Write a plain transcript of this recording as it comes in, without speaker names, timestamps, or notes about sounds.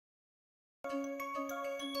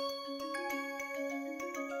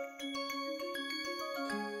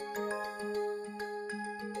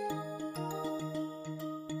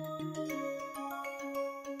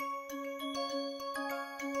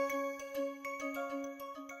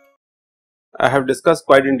I have discussed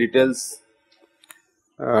quite in details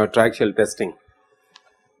track shell testing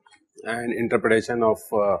and interpretation of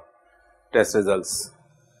test results.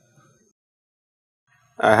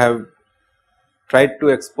 I have tried to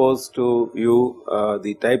expose to you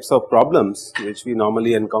the types of problems which we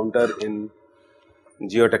normally encounter in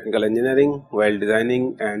geotechnical engineering while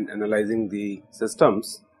designing and analyzing the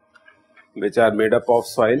systems which are made up of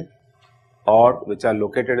soil or which are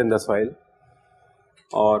located in the soil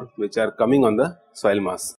or which are coming on the soil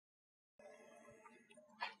mass.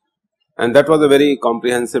 And that was a very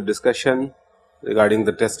comprehensive discussion regarding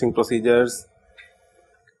the testing procedures,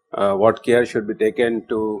 what care should be taken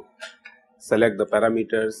to select the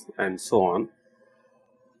parameters and so on.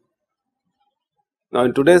 Now,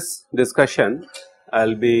 in today's discussion, I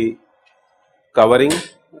will be covering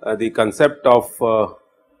the concept of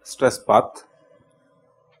stress path,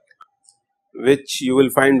 which you will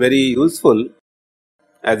find very useful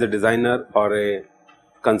as a designer or a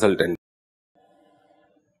consultant.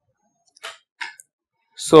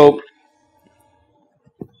 So,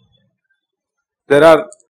 there are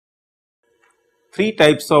three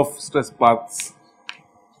types of stress paths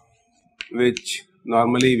which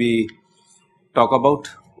normally we talk about,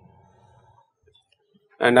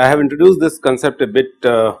 and I have introduced this concept a bit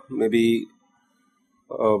maybe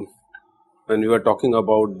when we were talking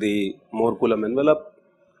about the Mohr-Coulomb envelope,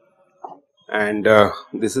 and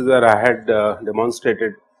this is where I had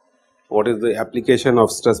demonstrated what is the application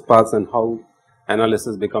of stress paths and how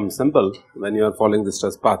analysis becomes simple when you are following the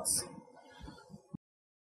stress paths.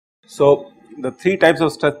 So, the three types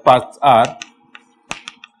of stress paths are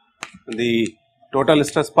the total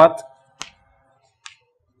stress path,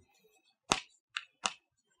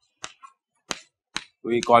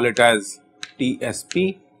 we call it as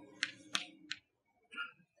TSP.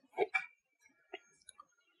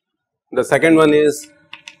 The second one is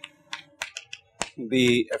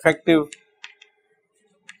the effective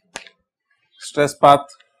stress path,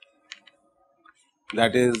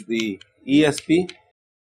 that is the ESP,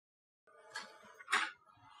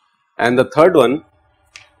 and the third one,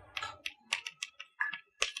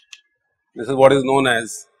 this is what is known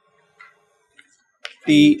as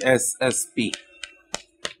TSSP,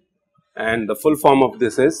 and the full form of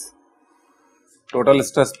this is total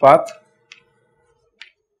stress path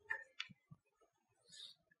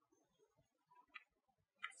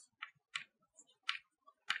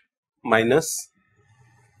minus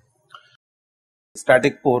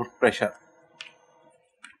static pore pressure.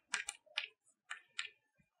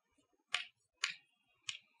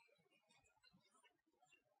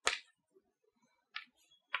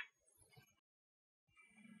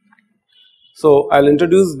 So, I will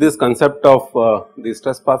introduce this concept of the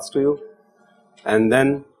stress paths to you, and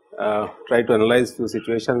then try to analyze few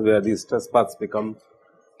situations where these stress paths become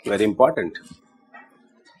very important.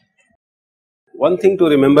 One thing to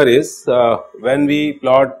remember is when we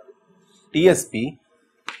plot TSP,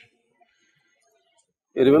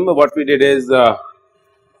 you remember what we did is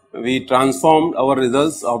we transformed our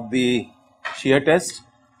results of the shear test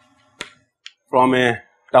from a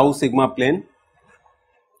tau sigma plane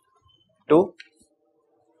to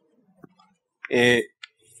a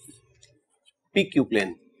PQ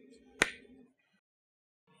plane.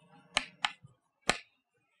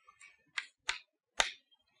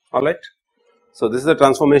 Alright. So, this is the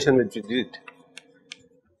transformation which we did,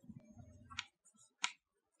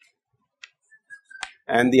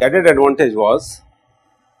 and the added advantage was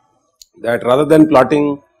that rather than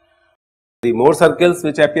plotting the Mohr circles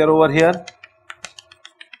which appear over here,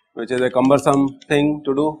 which is a cumbersome thing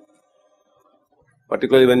to do,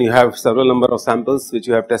 particularly when you have several number of samples which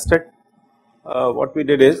you have tested, what we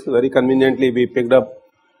did is very conveniently we picked up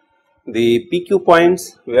the PQ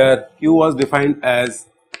points where Q was defined as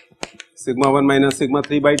sigma 1 minus sigma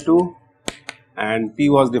 3 by 2 and P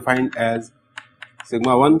was defined as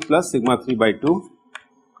sigma 1 plus sigma 3 by 2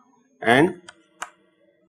 and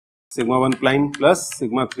sigma 1 prime plus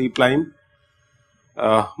sigma 3 prime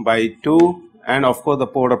by 2, and of course the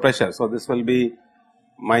pore pressure. So, this will be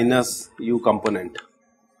minus U component,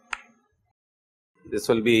 this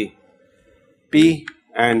will be P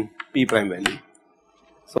and P prime value.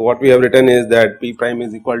 So, what we have written is that P prime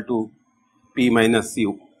is equal to P minus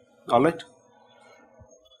U, alright.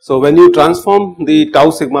 So, when you transform the tau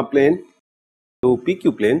sigma plane to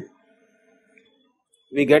PQ plane,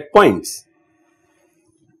 we get points,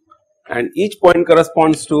 and each point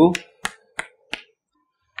corresponds to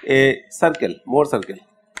a circle, Mohr circle,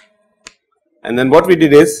 and then what we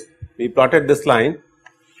did is we plotted this line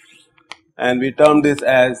and we termed this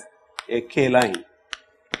as a K line.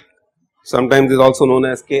 Sometimes it is also known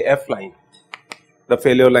as KF line, the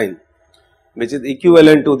failure line. which is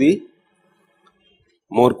equivalent to the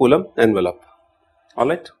Mohr-Coulomb envelope.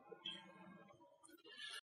 Alright.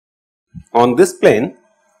 On this plane,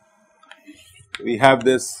 we have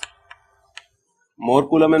this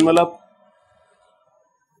Mohr-Coulomb envelope,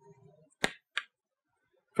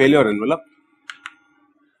 failure envelope,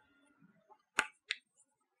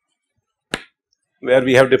 where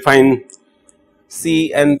we have defined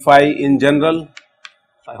C and phi in general.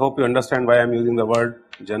 I hope you understand why I am using the word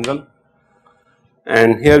general.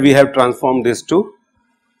 And here we have transformed this to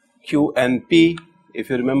Q and P. If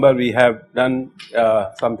you remember, we have done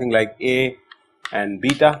something like A and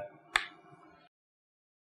beta.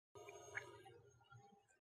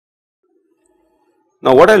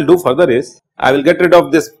 Now what I will do further is, I will get rid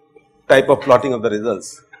of this type of plotting of the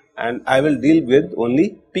results and I will deal with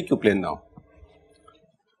only PQ plane now.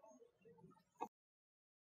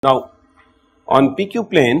 Now on PQ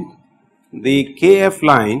plane, the KF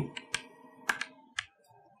line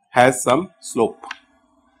has some slope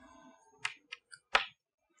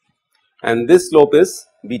and this slope is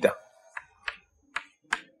beta.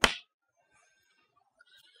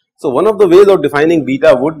 So one of the ways of defining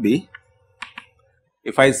beta would be,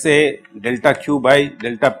 if I say delta Q by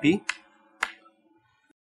delta P,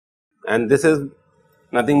 and this is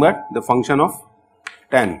nothing but the function of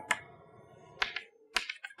tan,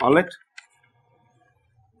 alright,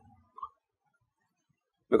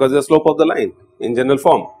 because the slope of the line in general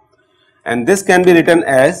form, and this can be written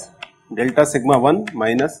as delta sigma 1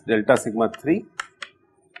 minus delta sigma 3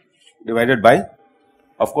 divided by,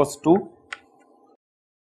 of course, 2,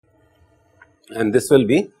 and this will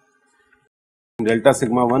be delta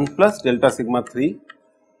sigma 1 plus delta sigma 3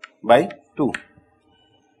 by 2.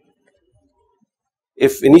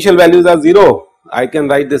 If initial values are 0, I can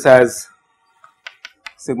write this as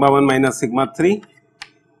sigma 1 minus sigma 3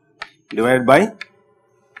 divided by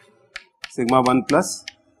sigma 1 plus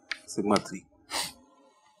sigma 3.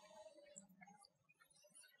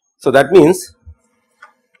 So that means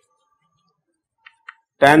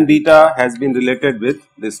tan beta has been related with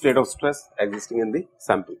the state of stress existing in the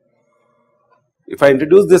sample. If I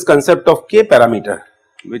introduce this concept of K parameter,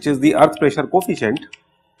 which is the earth pressure coefficient,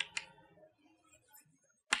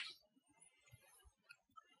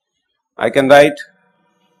 I can write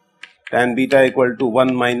tan beta equal to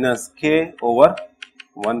 1 minus K over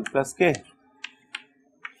 1 plus K,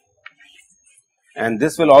 and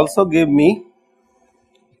this will also give me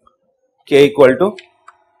K equal to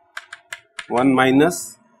 1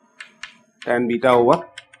 minus tan beta over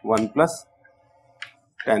 1 plus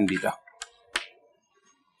tan beta.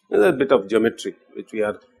 There is a bit of geometry which we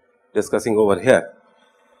are discussing over here.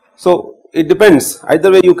 So it depends,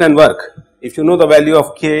 either way you can work. If you know the value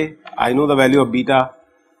of K, I know the value of beta,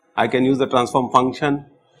 I can use the transform function,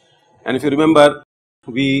 and if you remember,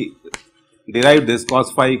 we derived this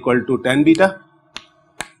cos phi equal to tan beta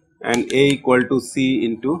and A equal to C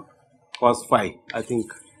into cos phi. I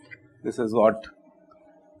think this is what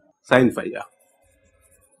sin phi, yeah.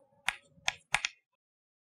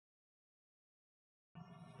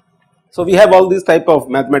 So we have all these type of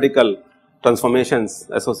mathematical transformations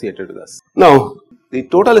associated with us. Now the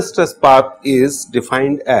total stress path is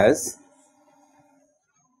defined as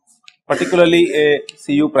particularly a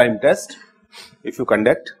CU prime test if you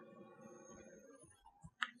conduct.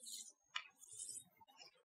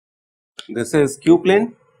 This is QP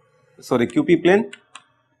plane.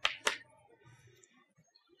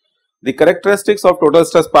 The characteristics of total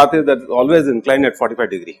stress path is that it is always inclined at 45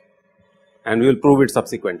 degree, and we will prove it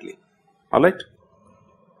subsequently, alright.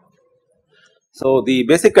 So the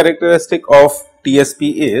basic characteristic of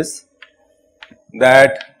TSP is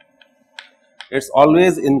that it is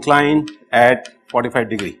always inclined at 45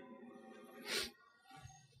 degree,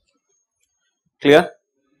 clear.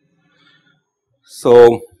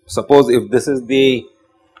 So suppose if this is the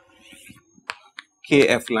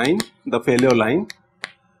KF line, the failure line,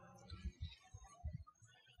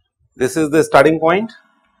 this is the starting point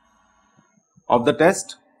of the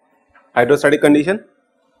test, hydrostatic condition,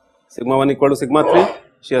 sigma 1 equal to sigma 3,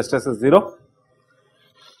 shear stress is 0.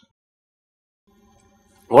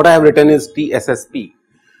 What I have written is TSSP,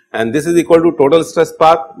 and this is equal to total stress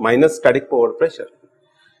path minus static forward pressure.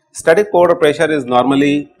 Static forward pressure is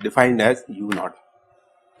normally defined as U naught.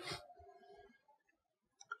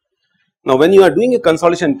 Now when you are doing a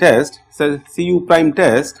consolidation test, say CU prime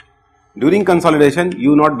test, during consolidation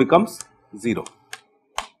U naught becomes 0,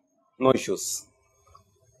 no issues.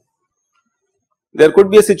 There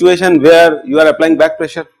could be a situation where you are applying back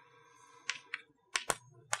pressure,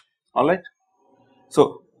 alright.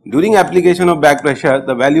 So during application of back pressure,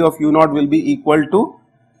 the value of U naught will be equal to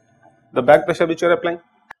the back pressure which you are applying.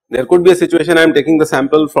 There could be a situation I am taking the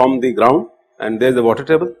sample from the ground and there is a water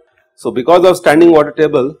table. So, because of standing water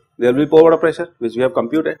table, there will be pore water pressure which we have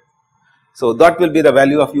computed. So, that will be the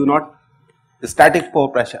value of U naught, the static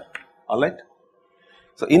pore pressure, alright.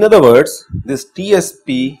 So, in other words, this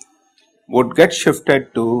TSP would get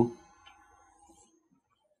shifted to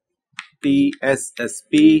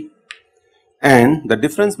TSSP, and the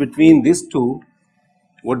difference between these two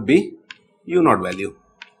would be U naught value,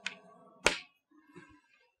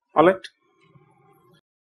 alright.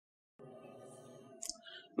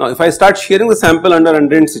 Now, if I start shearing the sample under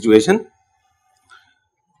undrained situation,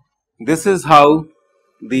 this is how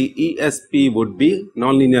the ESP would be,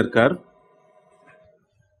 nonlinear curve.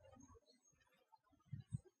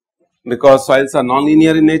 Because soils are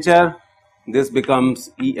nonlinear in nature, this becomes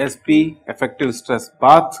ESP, effective stress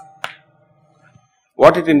path.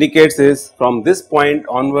 What it indicates is, from this point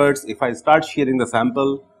onwards, if I start shearing the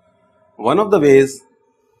sample, one of the ways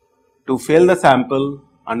to fail the sample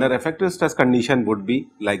under effective stress condition would be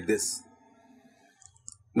like this.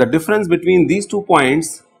 The difference between these 2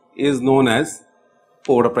 points is known as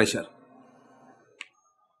pore pressure.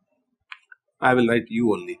 I will write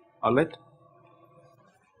U only, alright.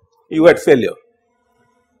 U at failure.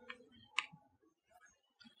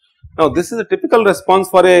 Now, this is a typical response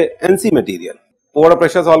for a NC material. Pore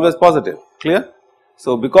pressure is always positive, clear.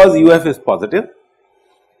 So, because UF is positive,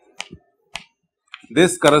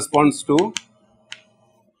 this corresponds to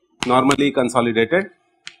normally consolidated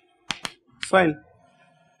soil.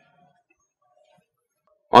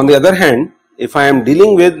 On the other hand, if I am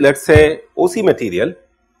dealing with, let us say, OC material,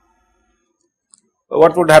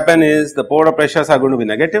 what would happen is the pore pressures are going to be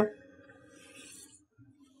negative.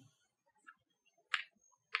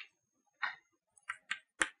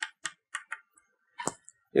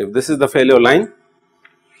 If this is the failure line,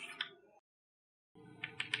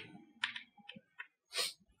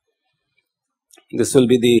 this will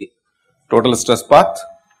be the total stress path,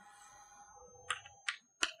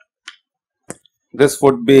 this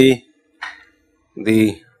would be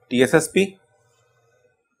the TSSP,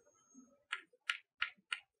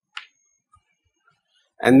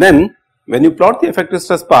 and then when you plot the effective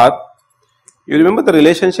stress path, you remember the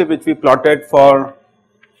relationship which we plotted for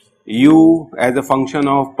U as a function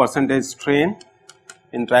of percentage strain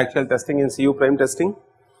in triaxial testing and CU prime testing,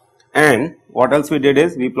 and what else we did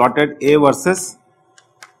is we plotted A versus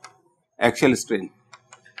axial strain,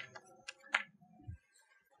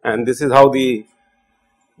 and this is how the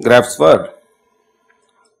graphs were: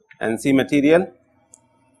 NC material,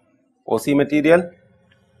 OC material,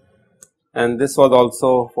 and this was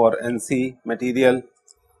also for NC material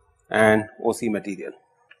and OC material.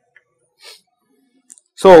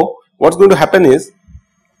 So, what is going to happen is,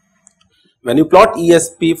 when you plot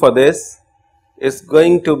ESP for this, it is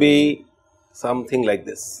going to be something like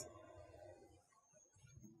this,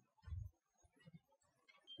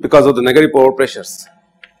 because of the negative pore pressures.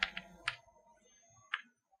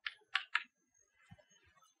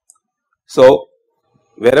 So,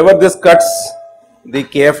 wherever this cuts the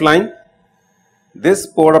KF line, this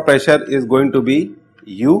pore pressure is going to be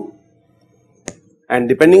U, and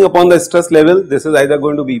depending upon the stress level, this is either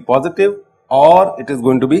going to be positive or it is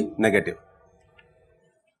going to be negative.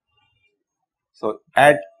 So,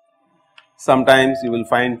 at sometimes you will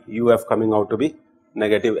find UF coming out to be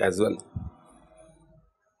negative as well.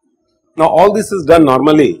 Now, all this is done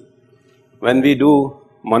normally when we do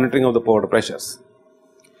monitoring of the pore pressures.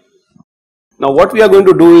 Now, what we are going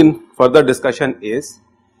to do in further discussion is,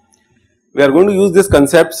 we are going to use these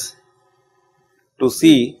concepts to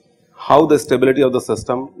see how the stability of the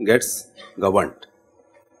system gets governed.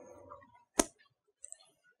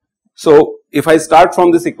 So, if I start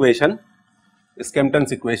from this equation,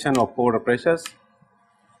 Skempton's equation of pore pressures,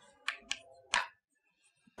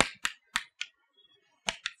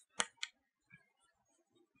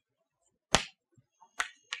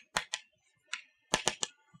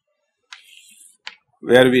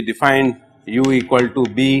 where we define U equal to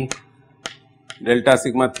B delta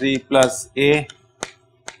sigma 3 plus A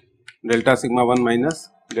delta sigma 1 minus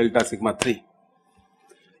delta sigma 3.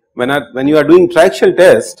 When you are doing triaxial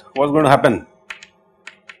test, what is going to happen?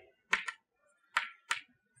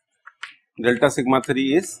 Delta sigma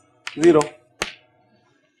 3 is 0,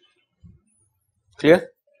 clear,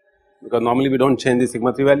 because normally we do not change the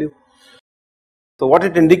sigma 3 value. So, what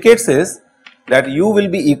it indicates is that U will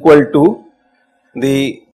be equal to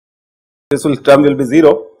this term will be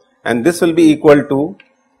 0, and this will be equal to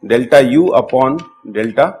delta U upon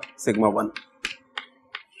delta sigma 1.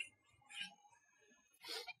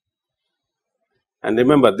 And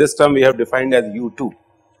remember, this term we have defined as U2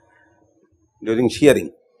 during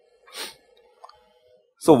shearing.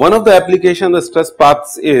 So, one of the application of stress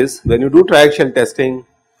paths is when you do triaxial testing,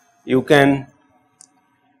 you can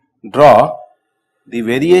draw the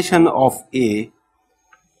variation of A,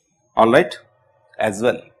 alright, as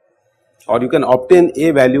well, or you can obtain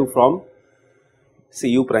A value from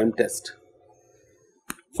Cu prime test.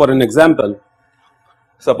 For an example,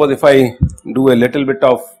 suppose if I do a little bit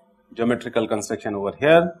of geometrical construction over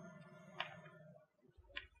here,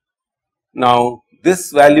 now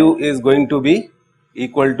this value is going to be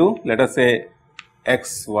equal to, let us say,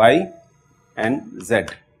 x, y and z.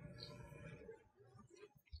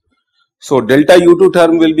 So, delta u2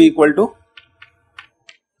 term will be equal to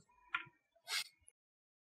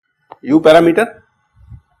u parameter,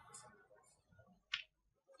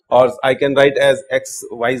 or I can write as x,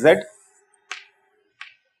 y, z.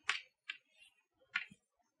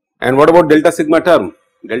 And what about delta sigma term?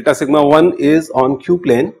 Delta sigma 1 is on q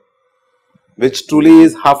plane, which truly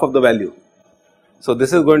is half of the value. So,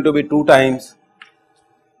 this is going to be 2 times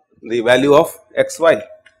the value of x, y,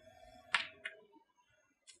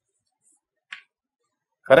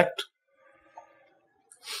 correct.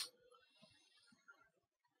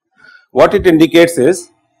 What it indicates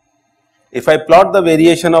is, if I plot the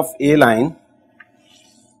variation of A line,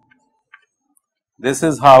 this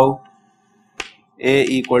is how A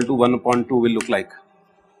equal to 1 upon 2 will look like.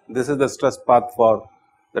 This is the stress path for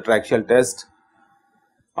the triaxial test,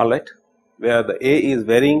 alright, where the A is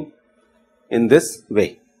varying in this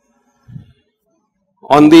way.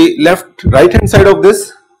 On the left right hand side of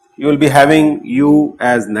this, you will be having U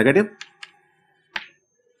as negative,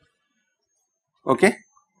 okay.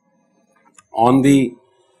 On the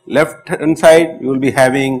left hand side, you will be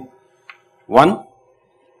having 1,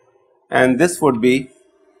 and this would be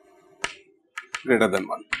greater than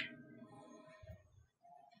 1.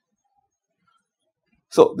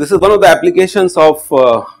 So, this is one of the applications of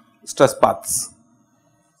stress paths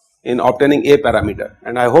in obtaining A parameter,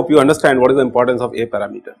 and I hope you understand what is the importance of A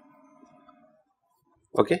parameter,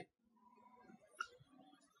 okay.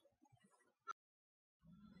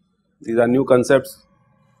 These are new concepts,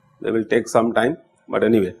 they will take some time, but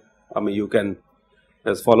anyway, I mean, you can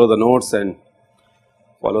just follow the notes and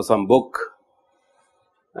follow some book,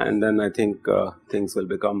 and then I think things will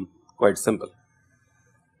become quite simple.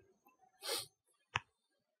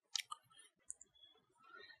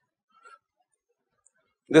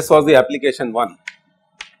 This was the application 1.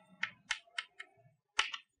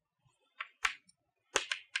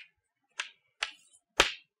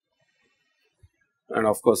 And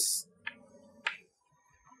of course,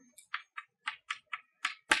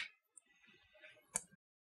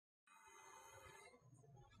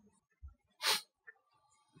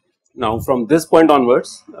 now from this point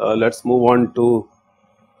onwards, let us move on to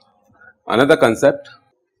another concept.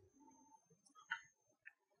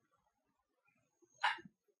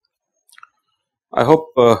 I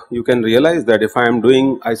hope you can realize that if I am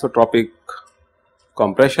doing isotropic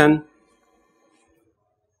compression,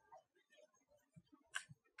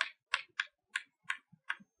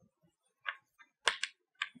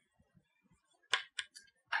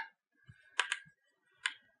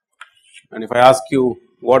 and if I ask you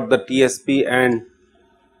what the TSP and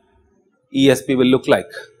ESP will look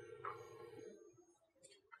like,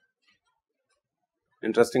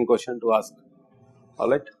 interesting question to ask,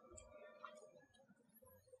 alright.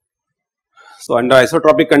 So, under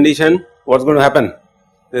isotropic condition, what is going to happen?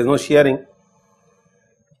 There is no shearing.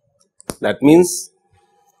 That means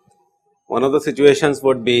one of the situations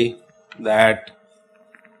would be that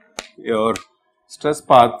your stress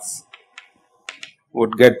paths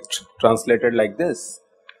would get translated like this.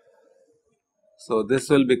 So,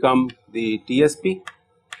 this will become the TSP,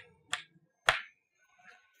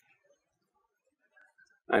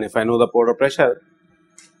 and if I know the pore pressure,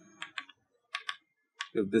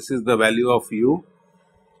 if this is the value of U,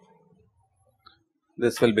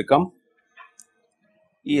 this will become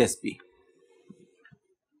ESP.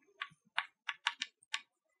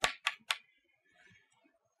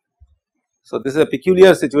 So, this is a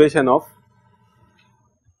peculiar situation of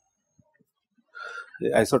the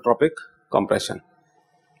isotropic compression.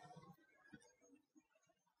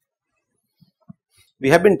 We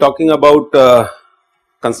have been talking about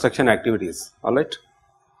construction activities, alright,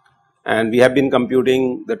 and we have been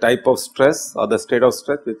computing the type of stress or the state of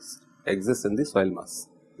stress which exists in the soil mass.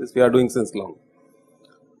 This we are doing since long.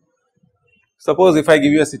 Suppose if I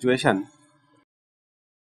give you a situation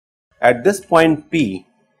at this point P,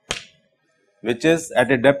 which is at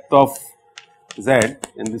a depth of Z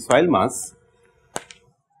in the soil mass,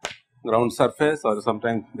 ground surface, or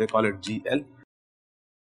sometimes they call it GL,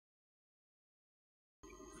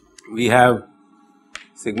 we have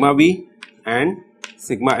sigma V and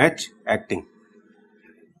sigma h acting.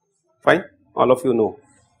 Fine, all of you know.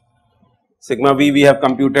 Sigma v we have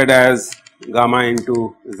computed as gamma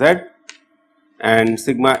into z, and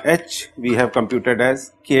sigma h we have computed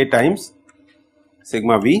as k times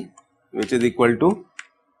sigma v, which is equal to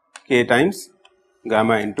k times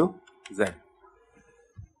gamma into z.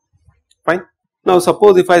 Fine. Now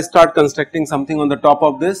suppose if I start constructing something on the top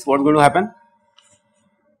of this, what is going to happen?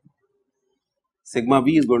 Sigma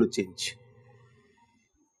v is going to change,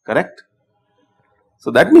 correct?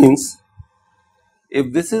 So that means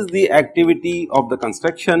if this is the activity of the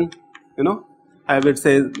construction, I would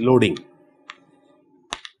say loading.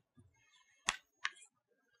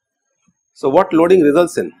 So what loading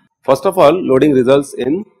results in? First of all, loading results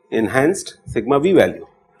in enhanced sigma v value,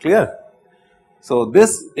 clear? So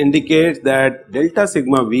this indicates that delta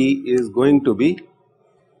sigma v is going to be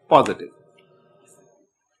positive.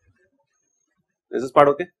 Is this part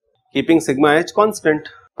okay? Keeping sigma h constant,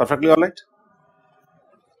 perfectly alright.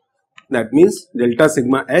 That means delta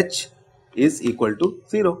sigma h is equal to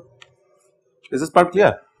 0. Is this part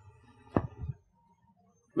clear?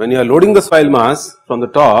 When you are loading the soil mass from the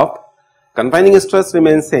top, confining stress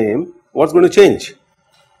remains same. What's going to change?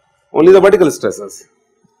 Only the vertical stresses.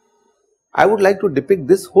 I would like to depict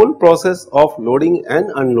this whole process of loading and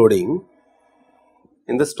unloading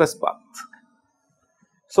in the stress path,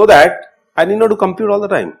 so that I need not to compute all the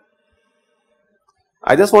time.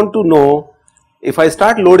 I just want to know, if I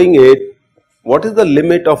start loading it, what is the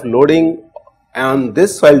limit of loading on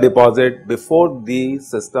this soil deposit before the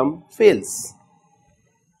system fails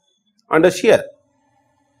under shear,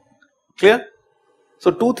 clear?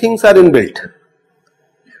 So two things are inbuilt.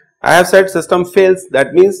 I have said system fails,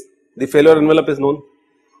 that means the failure envelope is known.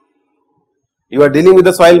 You are dealing with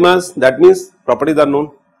the soil mass, that means properties are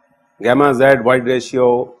known, gamma z, void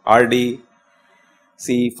ratio, RD,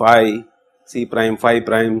 C, phi, C prime, phi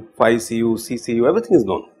prime, phi Cu, C Cu, everything is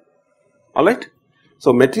known, alright.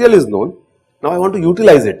 So material is known, now I want to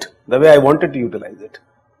utilize it the way I wanted to utilize it.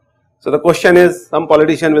 So the question is, some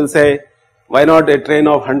politician will say, why not a train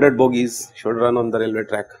of 100 bogies should run on the railway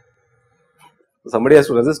track? Somebody has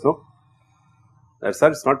to resist, no? That's sir,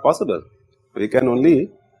 it's not possible. We can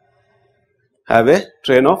only have a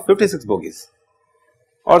train of 56 bogies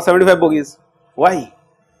or 75 bogies. Why?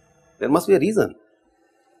 There must be a reason.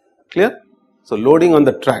 Clear? So loading on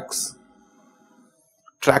the tracks,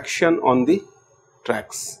 traction on the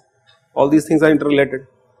tracks, all these things are interrelated.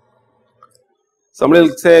 Somebody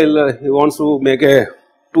will say he wants to make a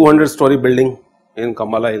 200-story building in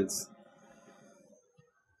Kambala Hills.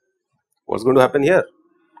 What's going to happen here?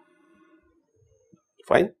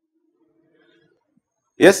 Fine.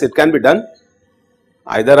 Yes, it can be done.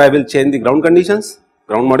 Either I will change the ground conditions,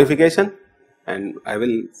 ground modification, and I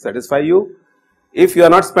will satisfy you. If you are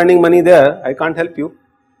not spending money there, I can't help you,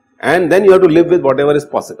 and then you have to live with whatever is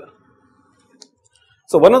possible.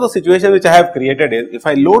 So one of the situations which I have created is, if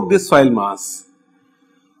I load this soil mass,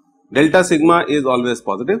 delta sigma is always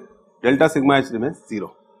positive, delta sigma h remains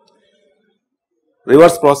 0.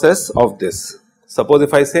 Reverse process of this. Suppose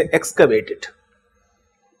if I say excavate it.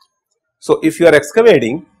 So if you are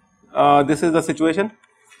excavating, this is the situation,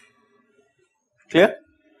 clear?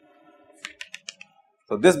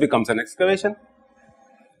 So this becomes an excavation.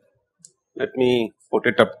 Let me put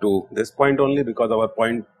it up to this point only, because our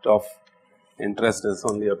point of interest is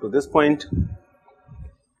only up to this point.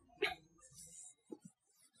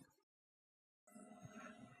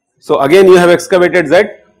 So again you have excavated Z.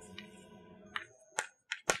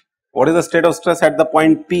 What is the state of stress at the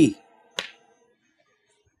point P?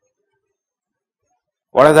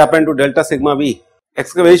 What has happened to delta sigma V?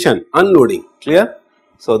 Excavation, unloading, clear?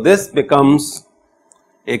 So this becomes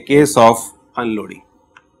a case of unloading.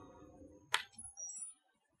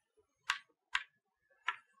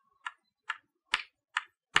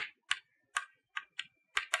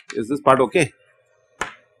 Is this part okay?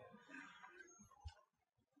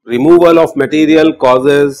 Removal of material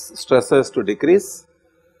causes stresses to decrease.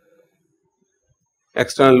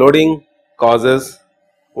 External loading causes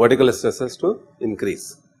vertical stresses to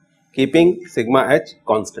increase, keeping sigma h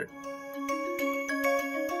constant.